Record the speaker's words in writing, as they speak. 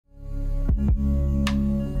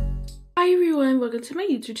Hi everyone, welcome to my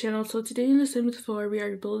YouTube channel. So today in The Sims 4 we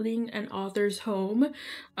are building an author's home.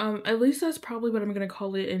 At least that's probably what I'm gonna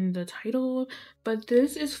call it in the title. But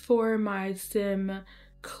this is for my sim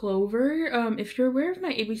Clover. If you're aware of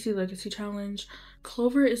my ABC Legacy Challenge,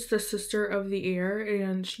 Clover is the sister of the heir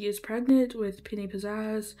and she is pregnant with Penny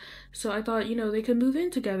Pizzazz. So I thought, they could move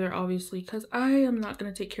in together obviously because I am not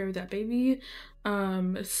gonna take care of that baby.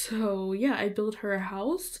 So yeah, I built her a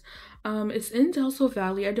house. It's in Delso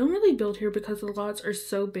Valley. I don't really build here because the lots are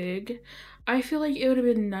so big. I feel like it would have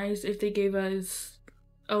been nice if they gave us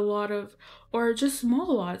a lot of, or just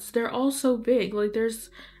small lots. They're all so big. Like, there's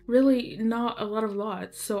really not a lot of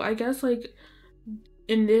lots. So I guess, like,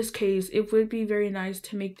 in this case, it would be very nice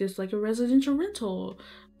to make this like a residential rental.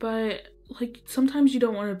 But, like, sometimes you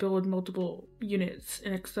don't want to build multiple units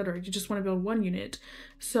and etc. You just want to build one unit.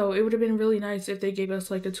 So it would have been really nice if they gave us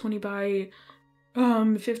like a 20 by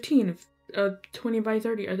 15, 20 by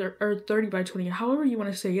 30, or 30 by 20, however you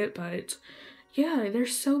want to say it. But yeah, they're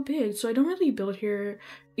so big, so I don't really build here.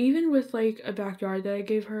 Even with like a backyard that I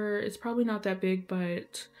gave her, it's probably not that big.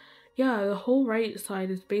 But yeah, the whole right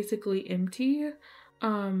side is basically empty.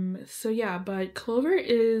 So yeah, but Clover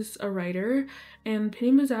is a writer and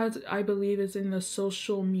Penny Mazaz, I believe, is in the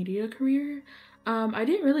social media career. I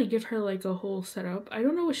didn't really give her like a whole setup. I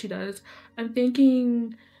don't know what she does. I'm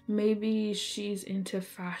thinking maybe she's into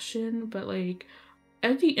fashion, but like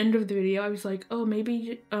at the end of the video I was like, oh,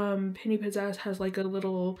 maybe Penny Pizzazz has like a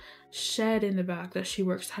little shed in the back that she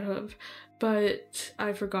works out of, but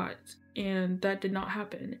I forgot and that did not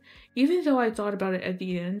happen. Even though I thought about it at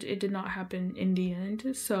the end, it did not happen in the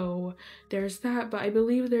end. So there's that. But I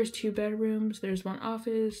believe there's 2 bedrooms, there's 1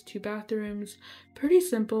 office, 2 bathrooms. Pretty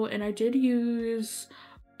simple, and I did use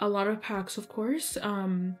a lot of packs, of course.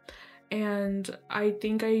 And I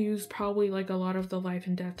think I used probably like a lot of the life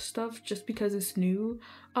and death stuff just because it's new,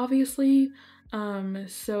 obviously.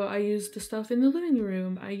 So I used the stuff in the living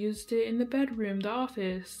room, I used it in the bedroom, the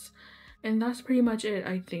office, and that's pretty much it,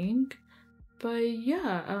 I think. But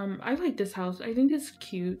yeah, I like this house. I think it's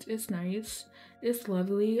cute, it's nice, it's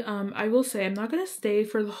lovely. I will say I'm not gonna stay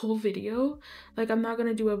for the whole video. Like, I'm not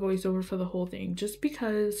gonna do a voiceover for the whole thing just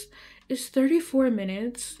because it's 34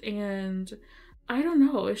 minutes and I don't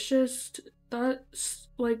know, it's just that's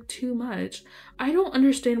like too much. I don't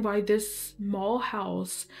understand why this small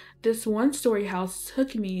house, this 1-story house,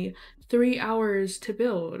 took me 3 hours to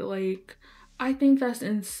build. Like, I think that's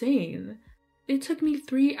insane. It took me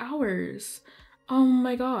 3 hours. Oh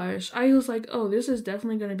my gosh. I was like, oh, this is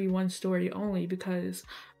definitely going to be 1 story only because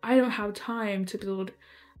I don't have time to build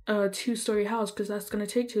a 2-story house because that's going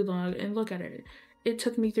to take too long. And look at it. It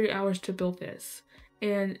took me 3 hours to build this.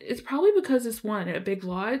 And it's probably because it's a big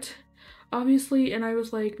lot, obviously. And I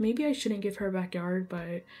was like, maybe I shouldn't give her a backyard,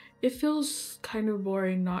 but it feels kind of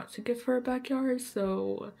boring not to give her a backyard.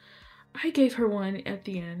 So I gave her one at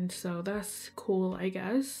the end. So that's cool, I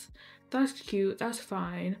guess. That's cute, that's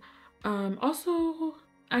fine. Also,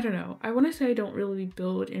 I don't know, I want to say I don't really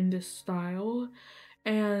build in this style,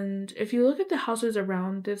 and if you look at the houses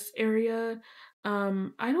around this area,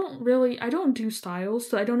 I don't do styles,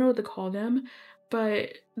 so I don't know what to call them, but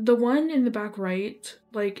the one in the back right,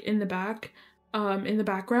 like in the back, in the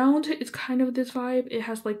background, it's kind of this vibe. It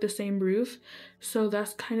has like the same roof, so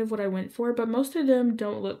that's kind of what I went for, but most of them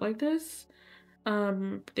don't look like this.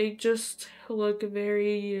 They just look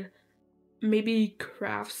very, maybe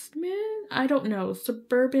craftsman, I don't know,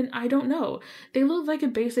 suburban, I don't know. They look like a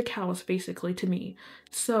basic house basically to me,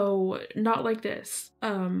 so not like this.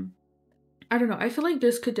 I don't know, I feel like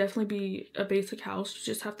this could definitely be a basic house. You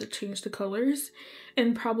just have to change the colors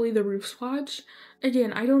and probably the roof swatch.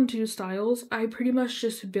 Again, I don't do styles. I pretty much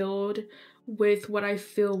just build with what I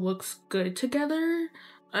feel looks good together.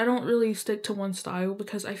 I don't really stick to one style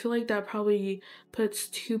because I feel like that probably puts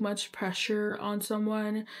too much pressure on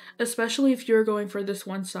someone, especially if you're going for this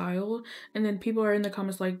one style and then people are in the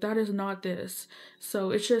comments like, that is not this.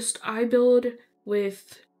 So it's just, I build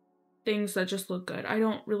with things that just look good. I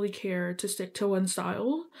don't really care to stick to one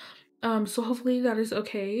style. So hopefully that is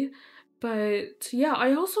okay. But yeah,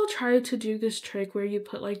 I also tried to do this trick where you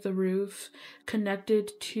put like the roof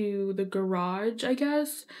connected to the garage, I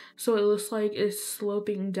guess, so it looks like it's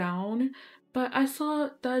sloping down. But I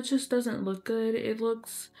thought that just doesn't look good.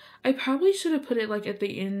 I probably should have put it like at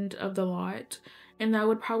the end of the lot and that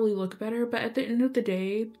would probably look better. But at the end of the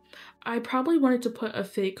day, I probably wanted to put a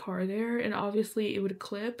fake car there and obviously it would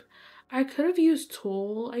clip. I could have used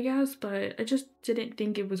tulle, I guess, but I just didn't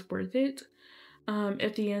think it was worth it.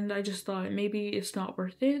 At the end, I just thought maybe it's not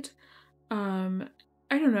worth it. I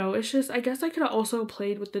don't know, it's just, I guess I could have also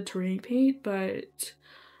played with the terrain paint, but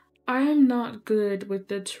I am not good with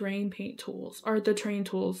the terrain paint tools or the terrain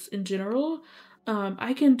tools in general.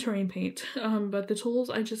 I can terrain paint, but the tools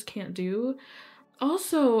I just can't do.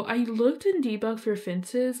 Also, I looked in debug for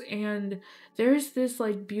fences and there's this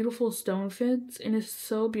like beautiful stone fence and it's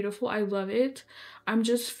so beautiful. I love it. I'm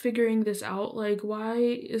just figuring this out. Like, why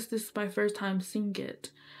is this my first time seeing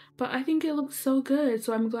it? But I think it looks so good.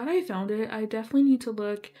 So I'm glad I found it. I definitely need to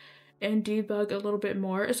look and debug a little bit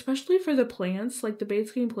more, especially for the plants. Like the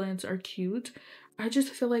base game plants are cute. I just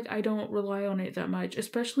feel like I don't rely on it that much,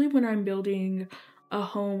 especially when I'm building a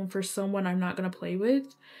home for someone I'm not gonna play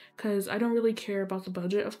with because I don't really care about the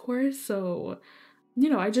budget, of course. So,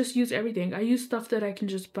 I just use everything. I use stuff that I can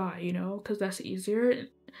just buy, because that's easier.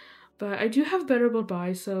 But I do have better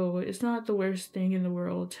buy, so it's not the worst thing in the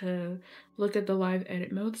world to look at the live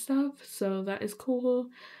edit mode stuff. So that is cool.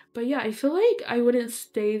 But yeah, I feel like I wouldn't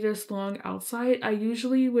stay this long outside. I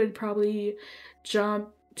usually would probably jump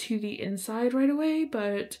to the inside right away,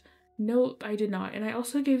 but nope, I did not. And I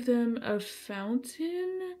also gave them a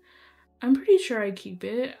fountain. I'm pretty sure I keep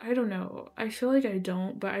it. I don't know. I feel like I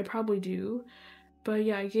don't, but I probably do. But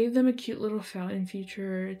yeah, I gave them a cute little fountain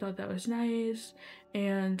feature. I thought that was nice.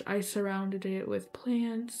 And I surrounded it with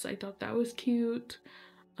plants. I thought that was cute.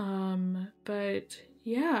 But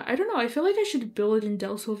yeah, I don't know. I feel like I should build in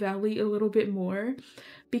Delso Valley a little bit more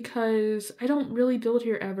because I don't really build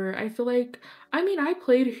here ever. I feel like, I mean, I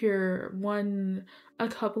played here a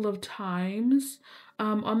couple of times.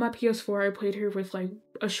 On my PS4, I played here with like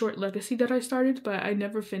a short legacy that I started, but I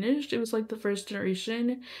never finished. It was like the first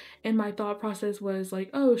generation, and my thought process was like,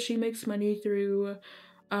 oh, she makes money through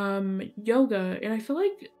yoga, and I feel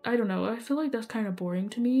like, I don't know, I feel like that's kind of boring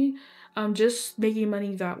to me, just making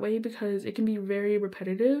money that way, because it can be very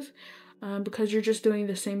repetitive, because you're just doing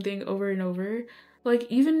the same thing over and over. Like,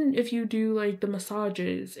 even if you do like the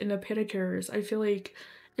massages and the pedicures, I feel like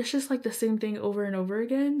it's just like the same thing over and over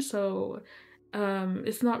again. So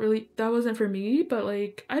it's not really, that wasn't for me, but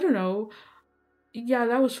like, I don't know. Yeah,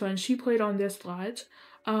 that was fun. She played on this lot.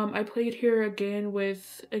 I played here again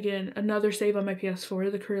with, again, another save on my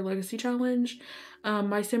PS4, the Career Legacy Challenge.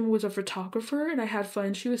 My sim was a photographer and I had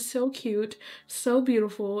fun. She was so cute, so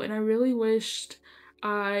beautiful, and I really wished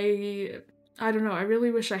I don't know, I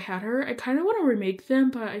really wish I had her. I kind of want to remake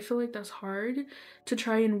them, but I feel like that's hard to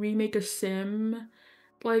try and remake a sim.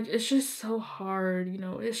 Like, it's just so hard,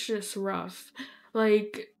 it's just rough.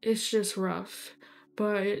 Like, it's just rough.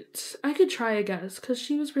 But I could try, I guess, because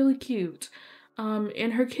she was really cute.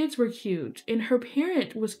 And her kids were cute, and her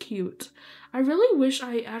parent was cute. I really wish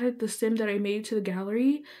I added the sim that I made to the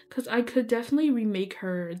gallery, because I could definitely remake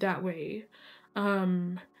her that way.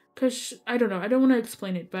 Because I don't know, I don't want to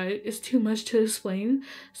explain it, but it's too much to explain.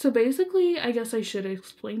 So basically, I guess I should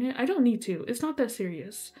explain it. I don't need to, it's not that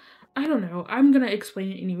serious. I don't know. I'm gonna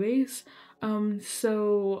explain it anyways.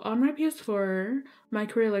 So on my PS4, my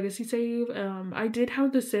Career Legacy save, I did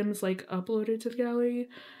have the Sims like uploaded to the gallery.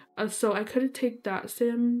 So I could take that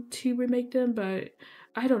sim to remake them, but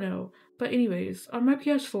I don't know. But anyways, on my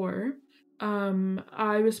PS4,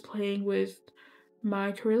 I was playing with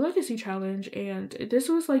my Career Legacy challenge, and this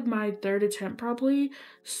was like my third attempt probably.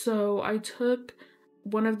 So I took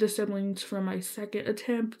one of the siblings from my second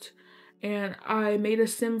attempt and I made a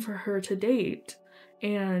sim for her to date.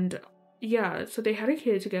 And yeah, so they had a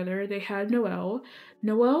kid together. They had Noelle.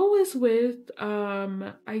 Noelle was with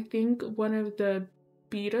I think one of the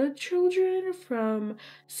Beta children from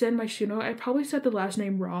Sen Maishino. I probably said the last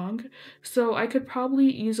name wrong. So I could probably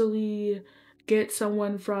easily get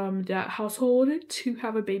someone from that household to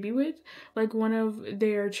have a baby with, like one of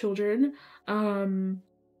their children. And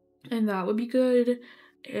that would be good.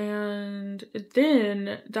 And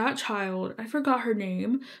then that child, I forgot her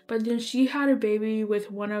name, but then she had a baby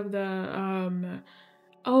with one of the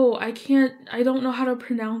oh, I don't know how to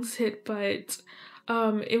pronounce it, but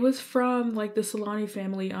it was from like the Solani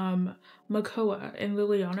family, Makoa and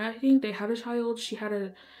Liliana. I think they had a child. She had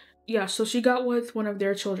a, yeah, so she got with one of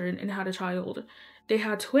their children and had a child. They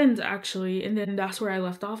had twins actually, and then that's where I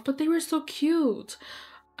left off, but they were so cute.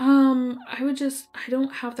 I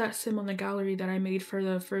don't have that sim on the gallery that I made for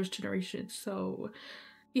the first generation, so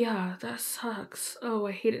yeah, that sucks. Oh,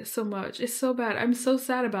 I hate it so much. It's so bad. I'm so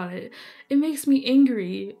sad about it. It makes me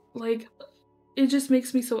angry. Like, it just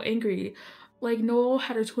makes me so angry. Like, Noel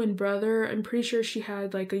had a twin brother. I'm pretty sure she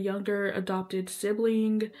had like a younger adopted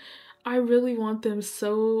sibling. I really want them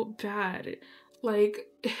so bad. Like,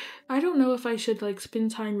 I don't know if I should like spend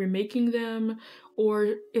time remaking them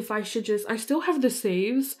or if I should just, I still have the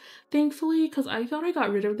saves, thankfully, because I thought I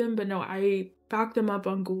got rid of them, but no, I backed them up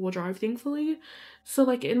on Google Drive, thankfully. So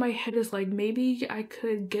like in my head is like, maybe I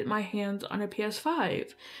could get my hands on a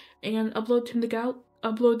PS5 and upload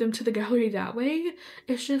them to the gallery that way.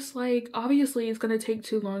 It's just like, obviously it's gonna take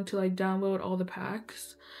too long to like download all the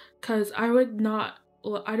packs, because I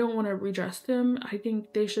don't want to redress them. I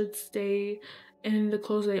think they should stay in the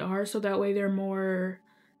clothes they are, so that way they're more,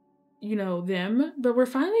 you know, them. But we're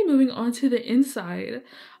finally moving on to the inside.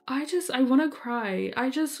 I want to cry.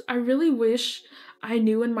 I really wish I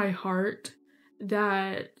knew in my heart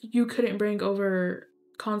that you couldn't bring over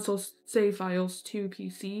console save files to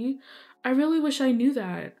PC. I really wish I knew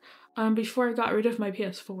that before I got rid of my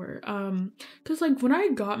PS4. Cuz like when I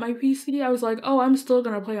got my PC, I was like, "Oh, I'm still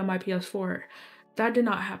going to play on my PS4." That did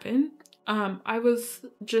not happen. I was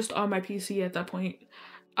just on my PC at that point.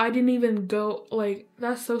 I didn't even go, like,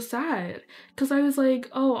 that's so sad. Because I was like,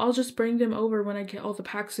 oh, I'll just bring them over when I get all the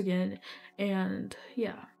packs again. And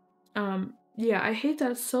yeah. Yeah, I hate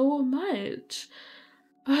that so much.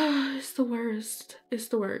 It's the worst. It's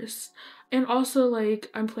the worst. And also, like,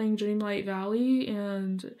 I'm playing Dreamlight Valley,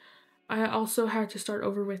 and I also had to start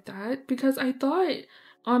over with that because I thought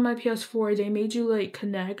on my PS4 they made you like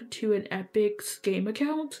connect to an Epic's game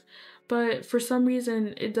account, but for some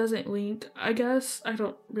reason it doesn't link. I guess I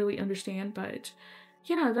don't really understand, but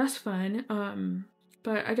yeah, that's fun.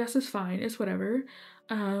 But I guess it's fine. It's whatever.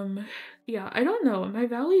 Yeah, I don't know. My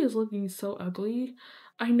valley is looking so ugly.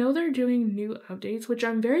 I know they're doing new updates, which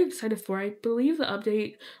I'm very excited for. I believe the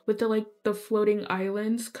update with the floating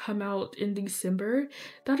islands come out in December.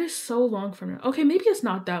 That is so long from now. Okay, maybe it's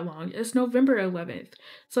not that long. It's November 11th.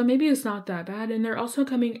 So maybe it's not that bad. And they're also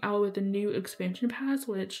coming out with a new expansion pass,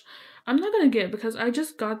 which I'm not gonna get because I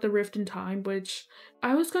just got the Rift in Time, which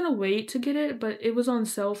I was gonna wait to get it, but it was on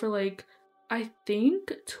sale for like, I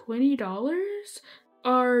think $20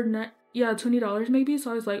 or not. Yeah, $20 maybe.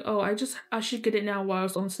 So I was like, oh, I should get it now while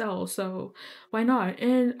it's on sale. So why not?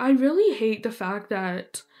 And I really hate the fact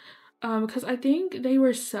that because I think they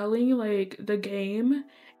were selling like the game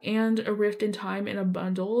and a Rift in Time in a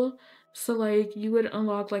bundle. So like you would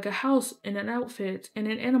unlock like a house and an outfit and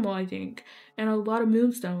an animal, I think, and a lot of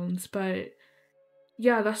moonstones. But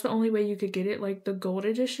yeah, that's the only way you could get it, like the gold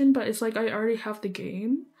edition. But it's like I already have the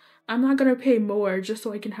game. I'm not gonna pay more just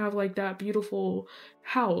so I can have like that beautiful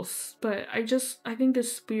house. But I think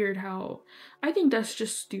it's weird how I think that's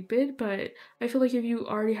just stupid. But I feel like if you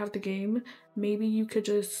already have the game, maybe you could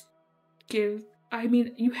just I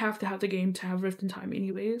mean, you have to have the game to have Rift in Time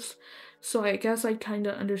anyways. So I guess I kind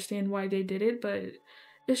of understand why they did it, but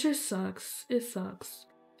it just sucks. It sucks.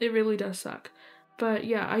 It really does suck. But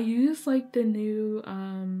yeah, I use like the new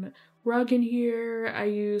rug in here. I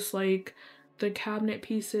use like the cabinet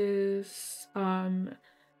pieces. I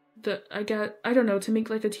don't know, to make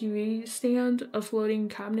like a TV stand, a floating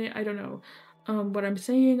cabinet. I don't know what I'm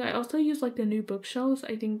saying. I also use like the new bookshelves.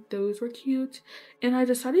 I think those were cute. And I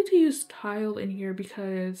decided to use tile in here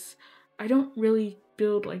because I don't really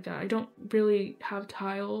build like that. I don't really have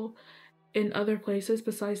tile in other places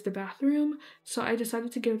besides the bathroom. So I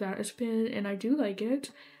decided to give that a spin and I do like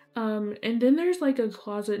it. And then there's like a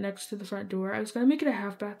closet next to the front door. I was gonna make it a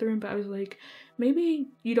half bathroom, but I was like, maybe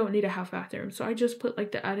you don't need a half bathroom. So I just put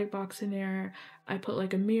like the attic box in there. I put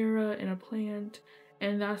like a mirror and a plant,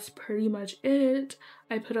 and that's pretty much it.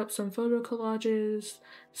 I put up some photo collages,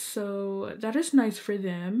 so that is nice for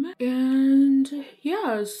them. And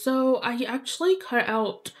yeah, so I actually cut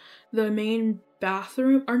out the main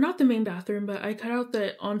bathroom, or not the main bathroom, but I cut out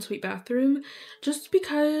the ensuite bathroom just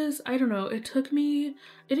because, I don't know, it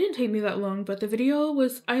didn't take me that long, but the video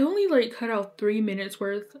was, I only like cut out 3 minutes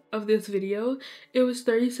worth of this video. It was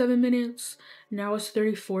 37 minutes, now it's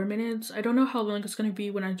 34 minutes. I don't know how long it's gonna be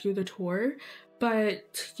when I do the tour,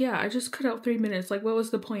 but yeah, I just cut out 3 minutes, like what was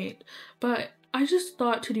the point? But I just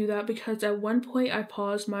thought to do that because at one point I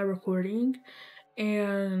paused my recording,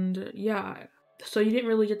 and yeah, so you didn't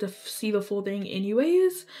really get to see the full thing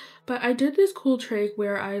anyways. But I did this cool trick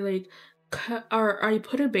where I like I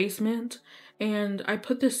put a basement and I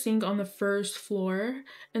put the sink on the first floor,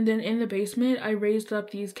 and then in the basement I raised up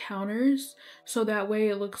these counters so that way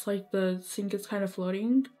it looks like the sink is kind of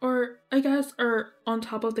floating, or I guess, or on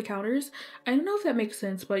top of the counters. I don't know if that makes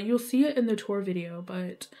sense, but you'll see it in the tour video.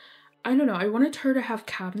 But I don't know, I wanted her to have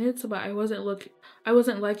cabinets, but I wasn't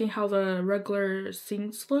liking how the regular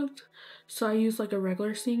sinks looked, so I used like a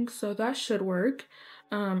regular sink, so that should work.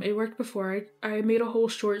 It worked before. I made a whole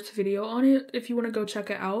shorts video on it if you want to go check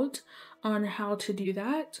it out on how to do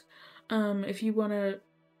that. If you want to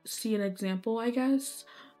see an example, I guess.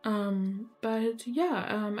 But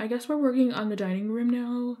yeah, I guess we're working on the dining room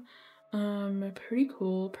now. Pretty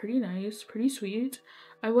cool, pretty nice, pretty sweet.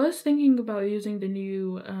 I was thinking about using the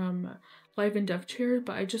new Live and Deaf chair,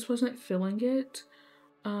 but I just wasn't feeling it.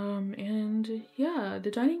 And yeah,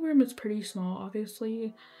 the dining room is pretty small,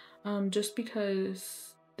 obviously, just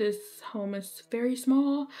because this home is very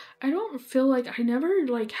small. I don't feel like I never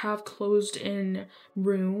like have closed in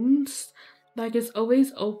rooms. Like it's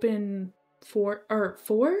always open for or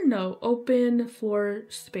for no open floor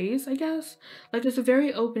space, I guess. Like it's a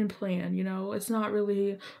very open plan, you know. It's not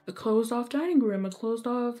really a closed off dining room, a closed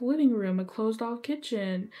off living room, a closed off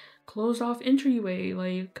kitchen, closed off entryway.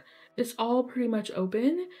 Like it's all pretty much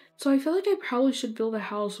open. So I feel like I probably should build a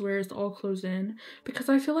house where it's all closed in because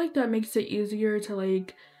I feel like that makes it easier to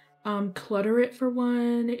like clutter it for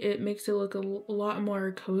one. It makes it look a lot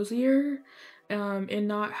more cozier and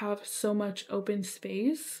not have so much open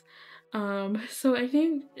space. So I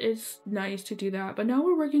think it's nice to do that. But now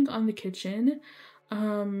we're working on the kitchen.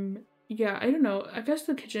 Um yeah, I don't know. I guess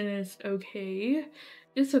the kitchen is okay.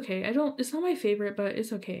 It's okay. I don't it's not my favorite, but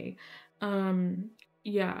it's okay. Um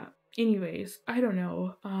yeah. Anyways, I don't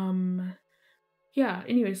know. Yeah,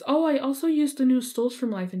 anyways. Oh, I also used the new stools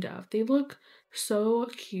from Life and Death. They look so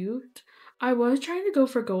cute. I was trying to go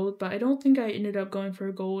for gold, but I don't think I ended up going for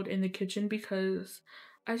gold in the kitchen because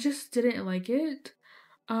I just didn't like it.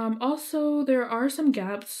 Also there are some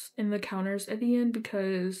gaps in the counters at the end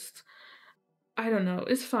because I don't know,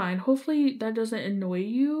 it's fine. Hopefully that doesn't annoy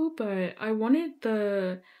you, but I wanted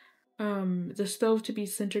the stove to be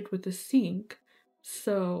centered with the sink.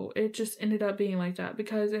 So it just ended up being like that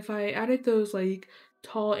because if I added those like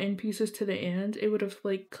tall end pieces to the end, it would have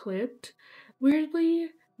like clipped.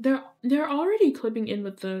 Weirdly, they're already clipping in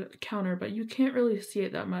with the counter, but you can't really see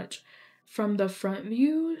it that much from the front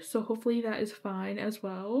view. So hopefully that is fine as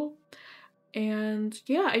well. And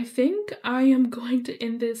yeah, I think I am going to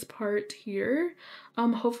end this part here.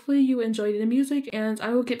 Hopefully you enjoyed the music and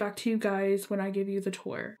I will get back to you guys when I give you the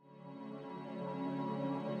tour.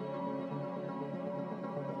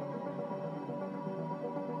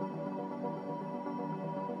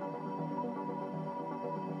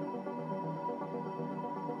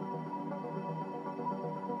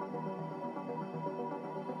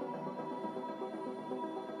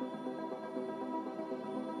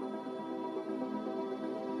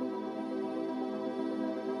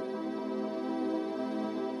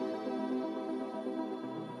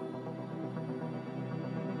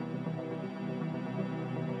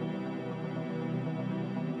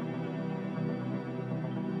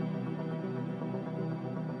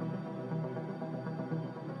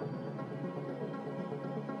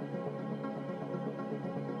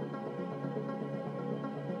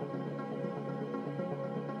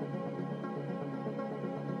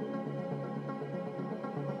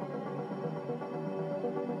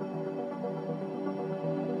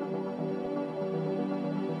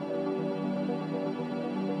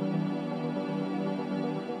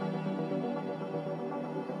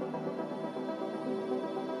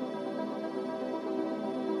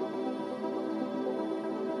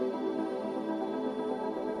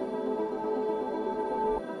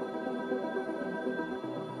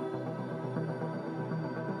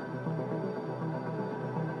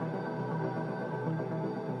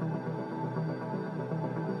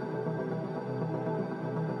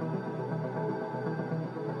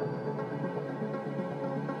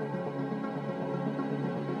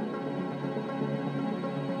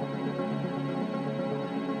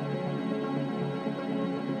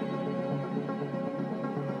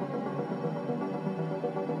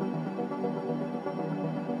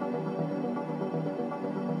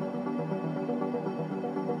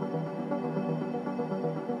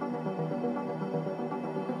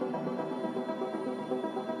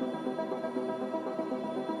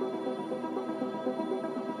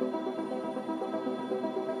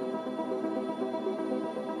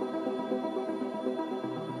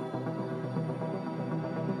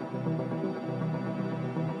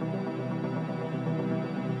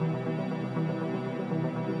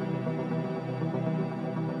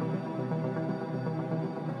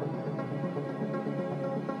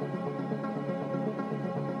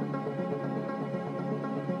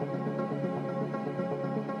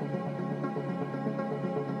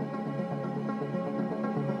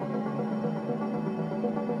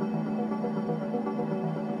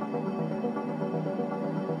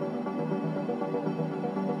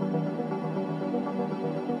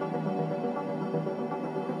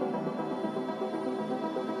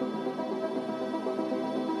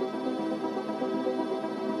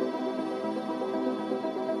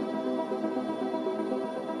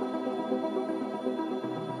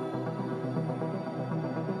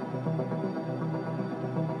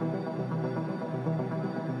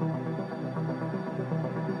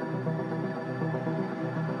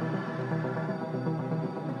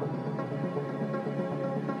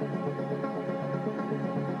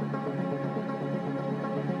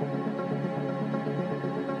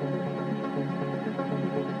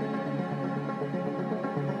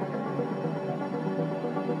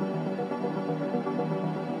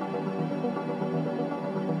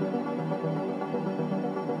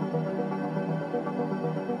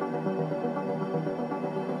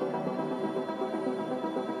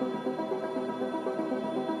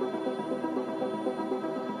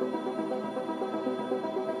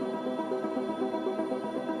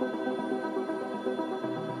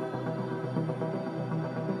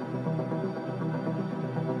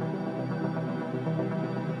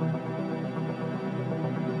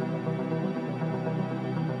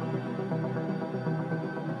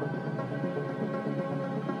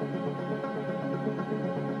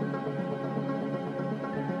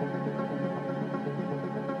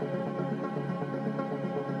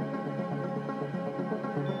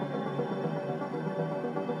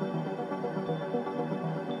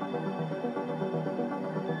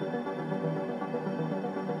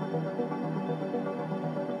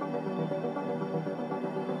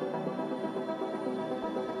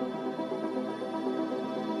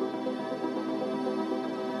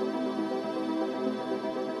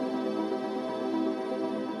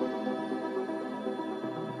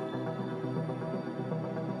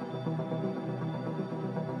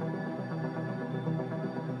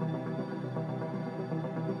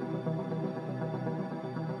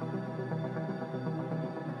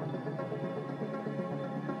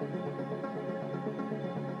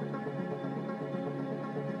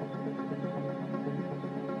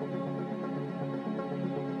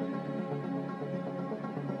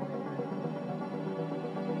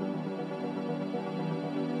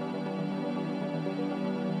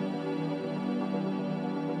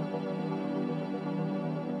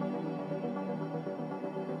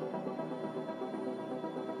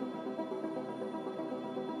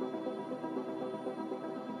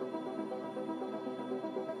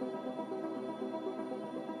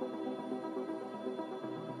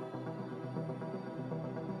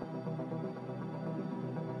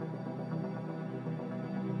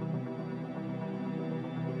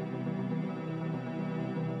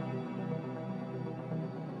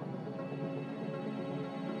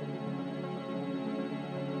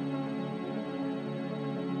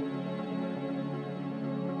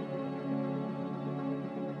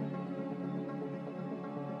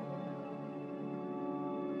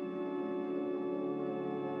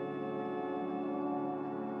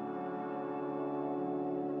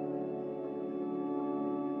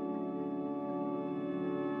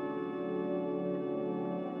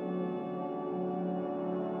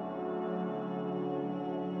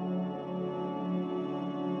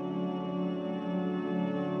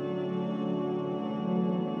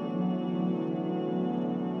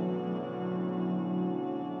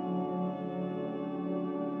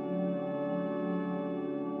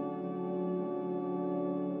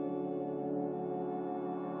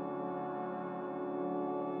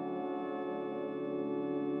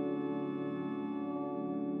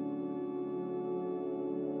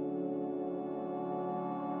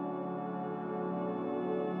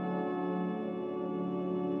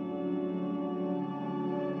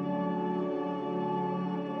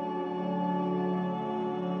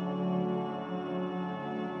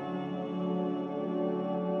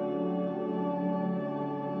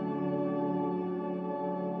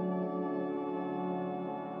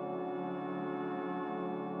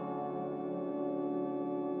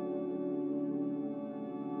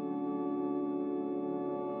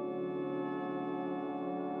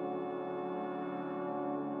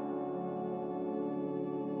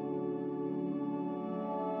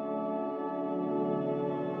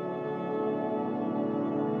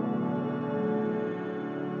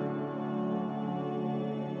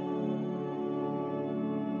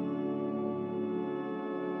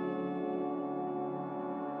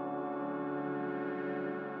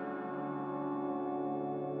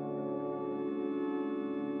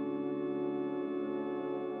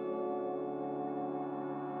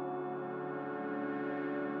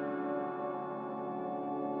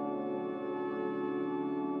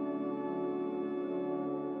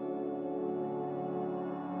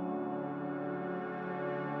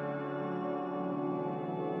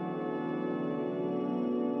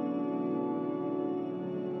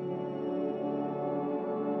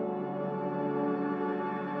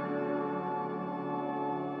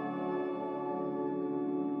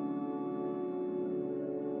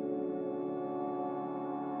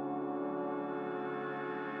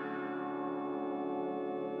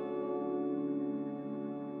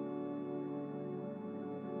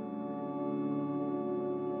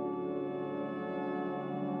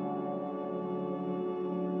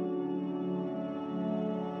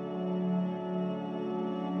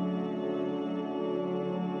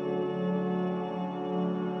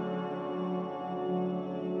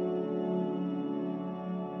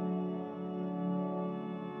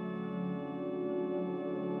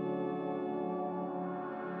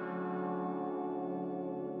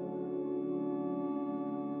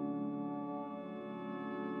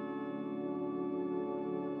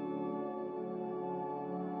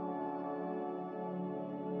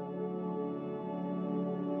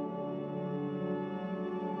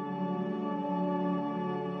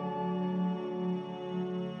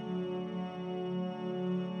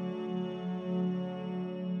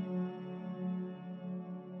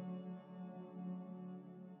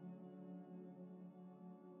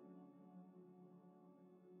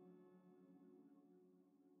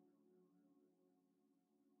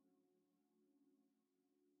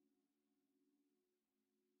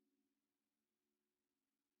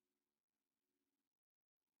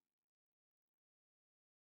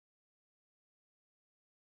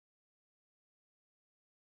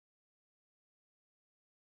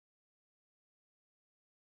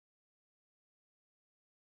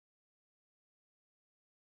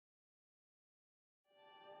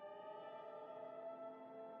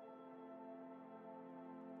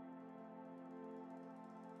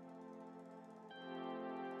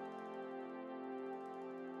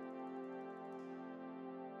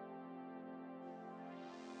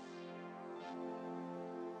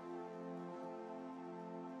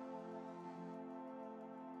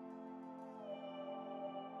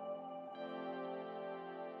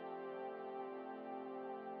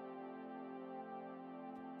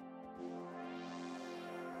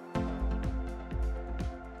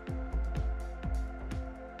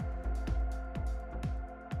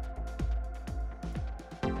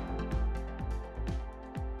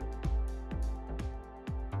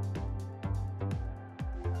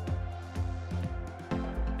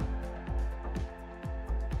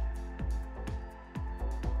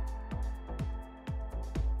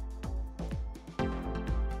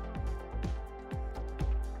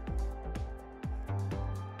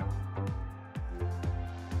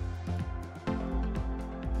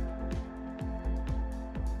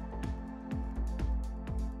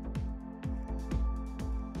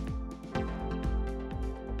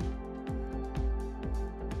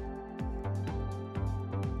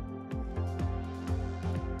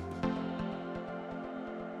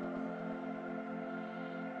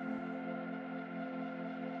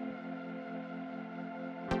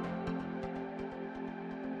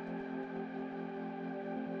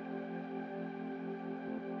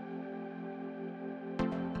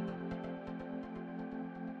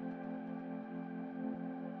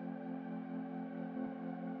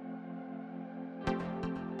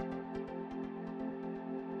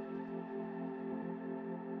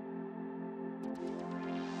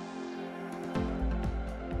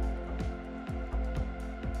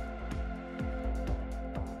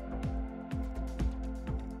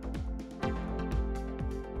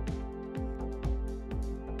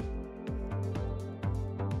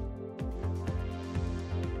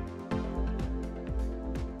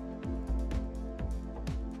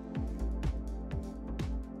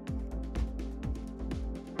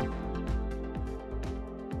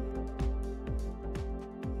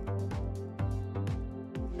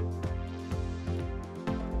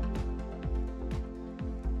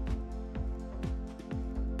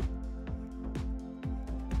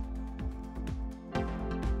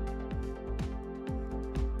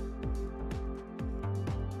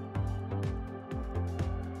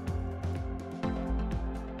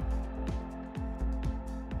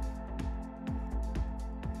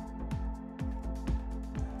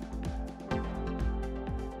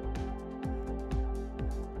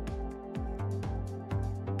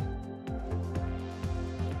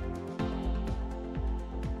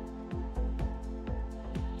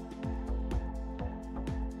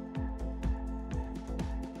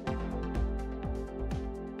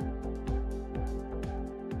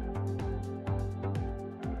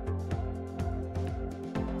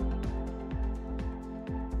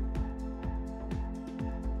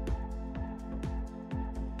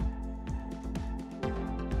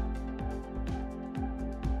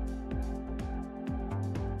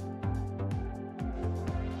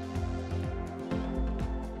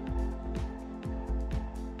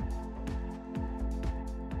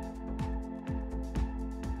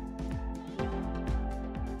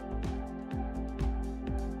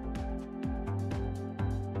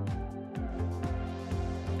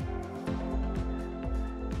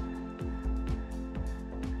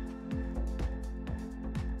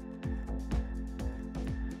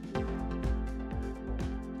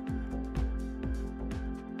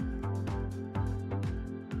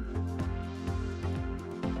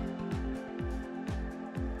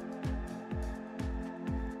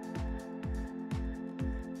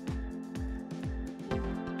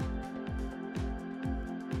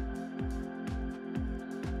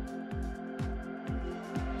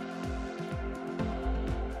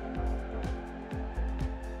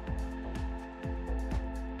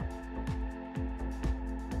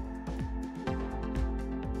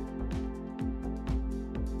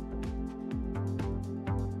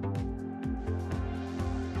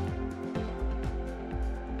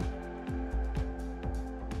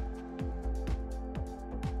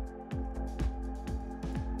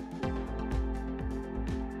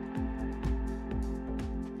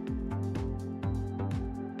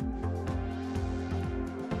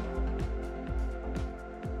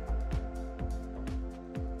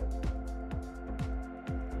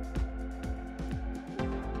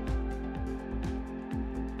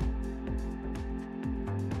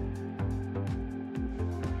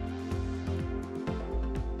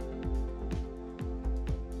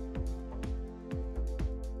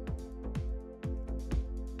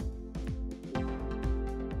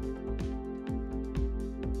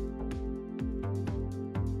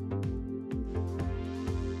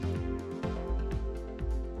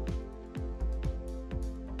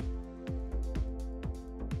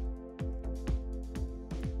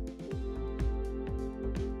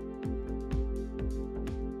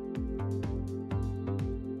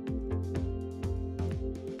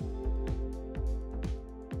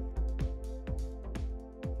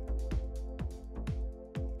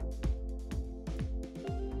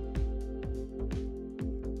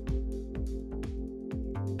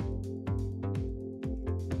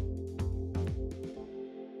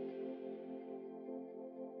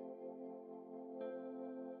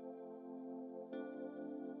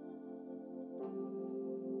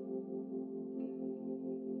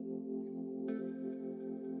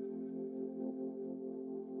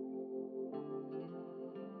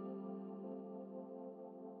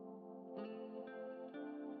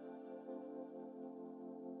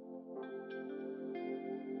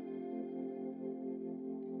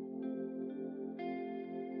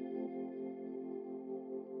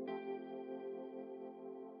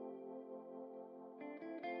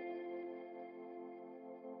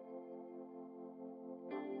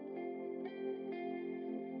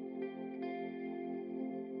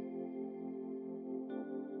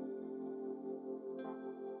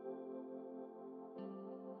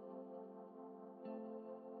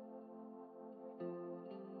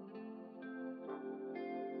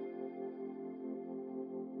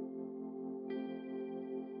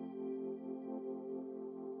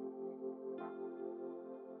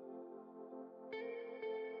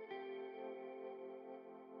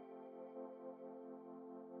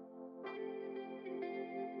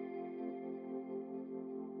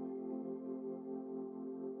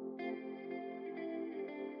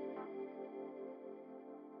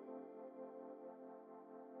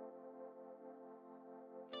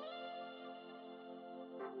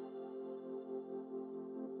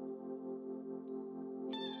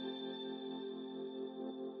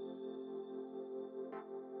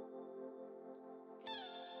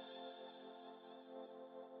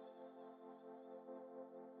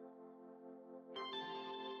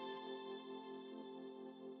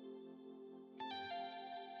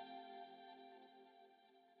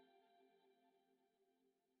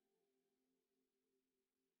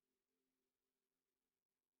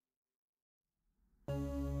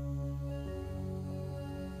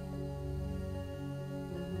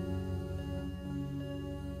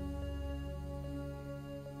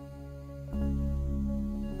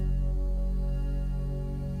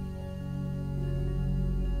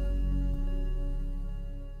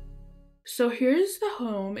 So here's the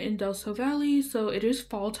home in Del Sol Valley. So it is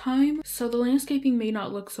fall time, so the landscaping may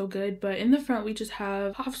not look so good, but in the front we just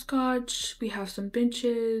have hopscotch, we have some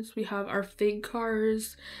benches, we have our fig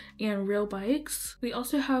cars and rail bikes. We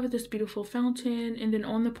also have this beautiful fountain, and then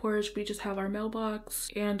on the porch we just have our mailbox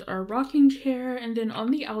and our rocking chair, and then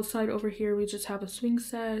on the outside over here we just have a swing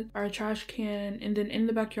set, our trash can, and then in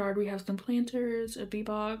the backyard we have some planters, a bee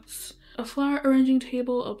box, a flower arranging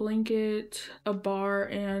table, a blanket, a bar,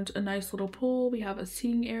 and a nice little pool. We have a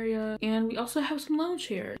seating area, and we also have some lounge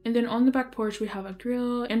chairs. And then on the back porch we have a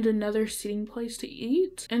grill and another seating place to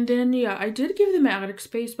eat. And then yeah, I did give them an attic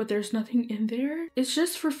space, but there's nothing in there. It's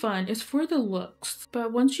just for fun. It's for the looks.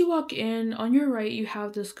 But once you walk in, on your right you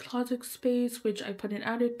have this closet space, which I put an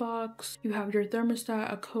attic box. You have your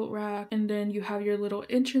thermostat, a coat rack, and then you have your little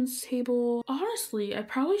entrance table. Honestly, I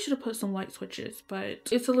probably should have put some light switches, but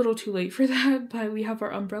it's a little too late for that. But we have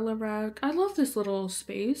our umbrella rack. I love this little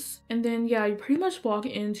space. And then yeah, you pretty much walk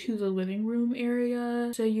into the living room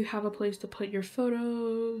area, so you have a place to put your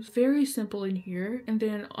photos. Very simple in here. And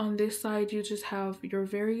then on this side you just have your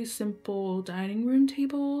very simple dining room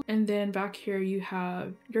table, and then back here you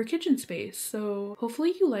have your kitchen space. So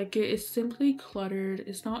hopefully you like it. It's simply cluttered,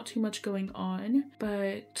 it's not too much going on,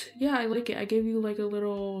 but yeah, I like it. I gave you like a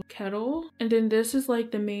little kettle, and then this is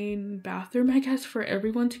like the main bathroom, I guess, for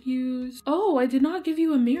everyone to use. Oh, I did not give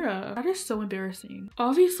you a mirror. That is so embarrassing.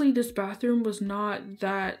 Obviously this bathroom was not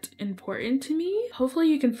that important to me. Hopefully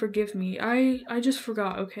you can forgive me. I just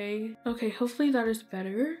forgot. Okay, hopefully that is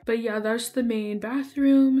better. But yeah, that's the main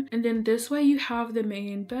bathroom, and then this way you have the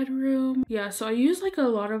main bedroom. Yeah, so I use like a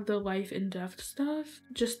lot of the Life in Death stuff,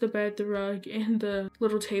 just the bed, the rug, and the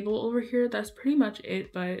little table over here. That's pretty much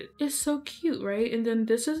it, but it's so cute, right? And then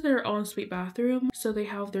this is their ensuite bathroom, so they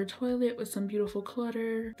have their toilet with some beautiful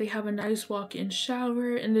clutter. They have a nice walk-in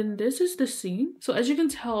shower, and then this is the sink. So as you can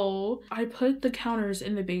tell, I put the counters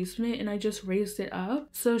in the basement and I just raised it up,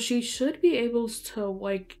 so she should be able to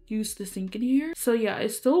like use the sink in here. So yeah, it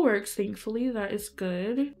still works, thankfully. That is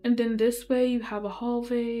good. And then this way you have a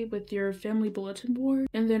hallway with your family bulletin board,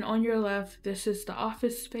 and then on your left this is the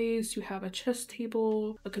office space. You have a chess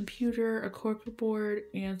table, a computer, a corkboard board,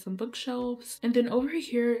 and some bookshelves. And then over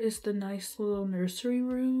here is the nice little nursery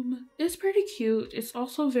room. It's pretty cute. It's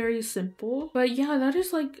also very simple, but yeah, that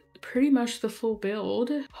is like pretty much the full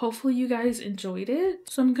build. Hopefully you guys enjoyed it.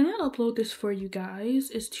 So I'm gonna upload this for you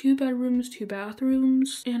guys. It's 2 bedrooms, 2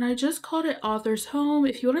 bathrooms, and I just called it Author's Home.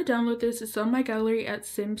 If you want to download this, it's on my gallery at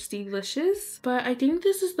simsdeelicious. But I think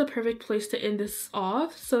this is the perfect place to end this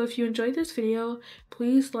off. So if you enjoyed this video,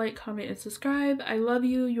 please like, comment, and subscribe. I love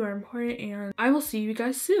you. You are important, and I will see you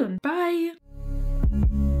guys soon. Bye!